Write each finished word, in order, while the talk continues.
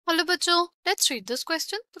Hello बच्चों, let's read this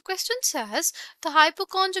question. The question says the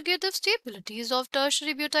hyperconjugative stabilities of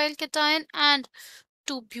tertiary butyl cation and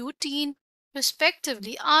 2-butene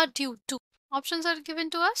respectively are due to. Options are given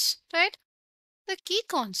to us, right? The key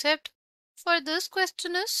concept for this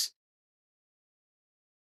question is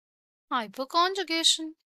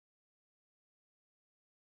hyperconjugation.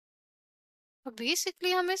 तो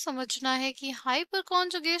basically हमें समझना है कि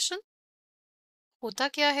hyperconjugation होता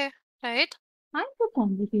क्या है, right?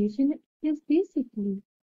 Hyperconjugation is basically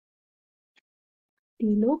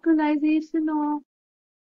delocalization of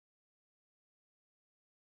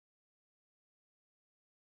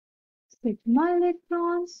sigma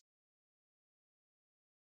electrons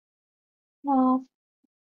of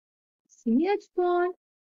CH bond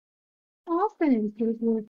of an alkyl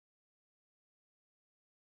group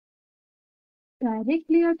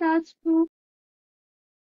directly attached to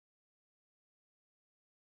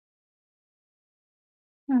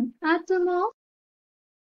an atom of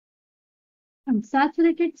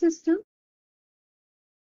unsaturated system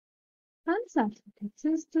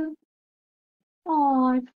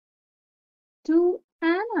or to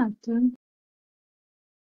an atom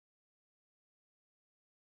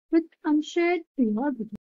with unshared p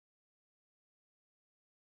orbital.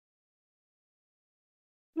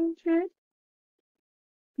 Unshared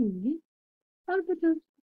p orbital.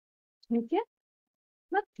 ठीक है,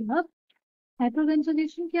 मतलब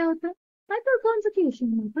हाइपरकंजुगेशन क्या होता है? हाइपरकंजुगेशन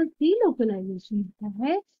मतलब delocalisation होता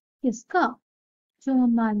है किसका? जो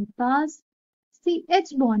हमारे पास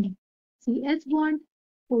CH बॉन्ड है, CH बॉन्ड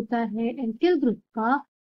होता है एल्किल ग्रुप का,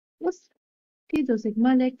 उसके जो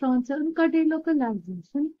सिग्मा इलेक्ट्रॉन्स है उनका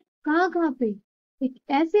डीलोकलाइजेशन कहाँ पे? एक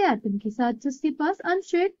ऐसे एटम के साथ जिसके पास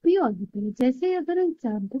अनशेयर्ड p ऑर्बिटल है। जैसे अगर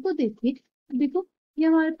एग्जाम्पल को देखिए, देखो ये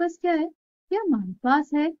हमारे पास क्या है? ये हमारे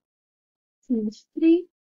पास है CH3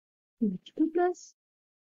 CH2 प्लस,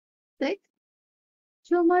 राइट?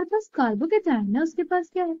 जो हमारे पास कार्बोकेटायन है उसके पास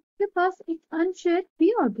क्या है? उसके पास एक अनशेयर्ड p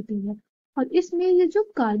ऑर्बिटल है और इसमें ये जो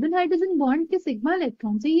कार्बन हाइड्रोजन बॉन्ड के सिग्मा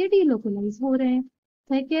इलेक्ट्रॉन है ये डीलोकलाइज हो रहे हैं,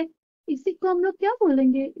 ठीक है? इसी को हम लोग क्या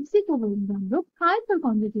बोलेंगे? इसी को बोलेंगे हम लोग हाइपर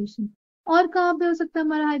कॉन्जुगेशन। और कहाँ पे हो सकता है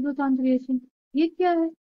हमारा हाइपर कॉन्जुगेशन? ये क्या है?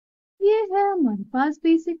 ये है हमारे पास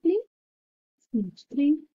basically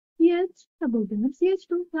CH3 CH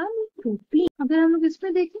CH2 propene. अगर हम लोग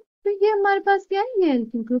इसमें देखें तो ये हमारे पास क्या है? ये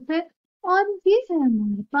एल्किल ग्रुप है और ये है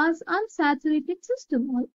हमारे पास अनसैचुरेटेड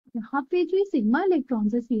सिस्टम और यहाँ पे जो सिग्मा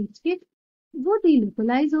इलेक्ट्रॉन्स है CH के वो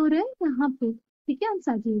डीलोकलाइज हो रहे हैं यहाँ पे, ठीक है,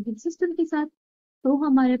 अनसैचुरेटेड सिस्टम के साथ। तो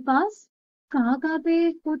हमारे पास कहाँ पे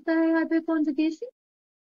होता है हाइपर कॉन्जुगेशन?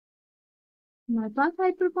 हमारे पास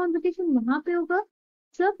हाइपर कॉन्जुगेशन वहां पे होगा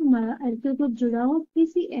जब हमारा एल्किल ग्रुप जुड़ा हो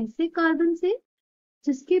किसी ऐसे कार्बन से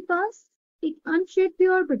जिसके पास एक अनशेयर्ड p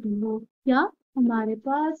ऑर्बिटल हो या हमारे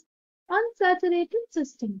पास अनसैचुरेटेड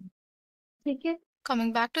सिस्टम, ठीक है?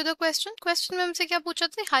 Coming back to the question में हमसे क्या पूछा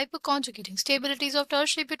था? Hyperconjugating stabilities of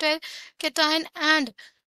tertiary butyl cation and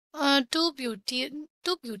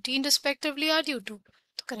 2-butene respectively are due to.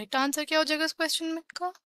 तो करेक्ट आंसर क्या हो जाएगा इस क्वेश्चन में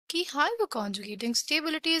का? कि hyperconjugating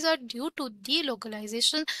stabilities are due to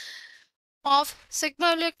delocalization of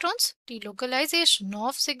sigma electrons. delocalization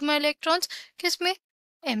of sigma electrons किसमें?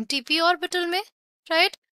 MTP ऑर्बिटल में,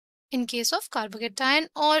 right? In case of carbocation.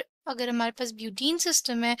 और अगर हमारे पास ब्यूटीन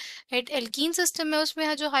सिस्टम है, राइट, एल्कीन सिस्टम है,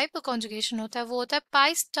 उसमें जो हाइपर कॉन्जुगेशन होता है वो होता है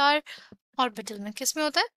पाई स्टार ऑर्बिटल में। किसमें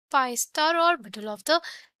होता है? Pi star orbital of the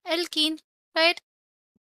alkene, right?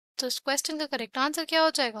 तो इस क्वेश्चन का करेक्ट आंसर क्या हो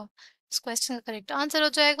जाएगा? इस क्वेश्चन का करेक्ट आंसर हो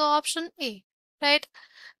जाएगा option A, right?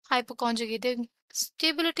 Hyperconjugating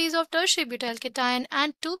stabilities of tertiary butyl cation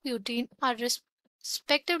and 2-butene are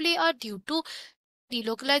respectively are due to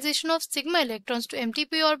delocalization of sigma electrons to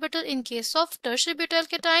MTP orbital in case of tertiary butyl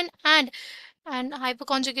cation, and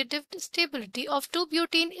hyperconjugative stability of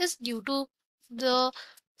 2-butene is due to the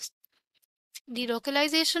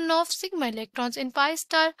delocalization of sigma electrons in pi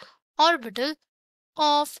star orbital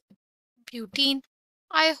of butene.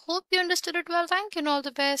 I hope you understood it well. Thank you and all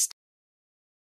the best.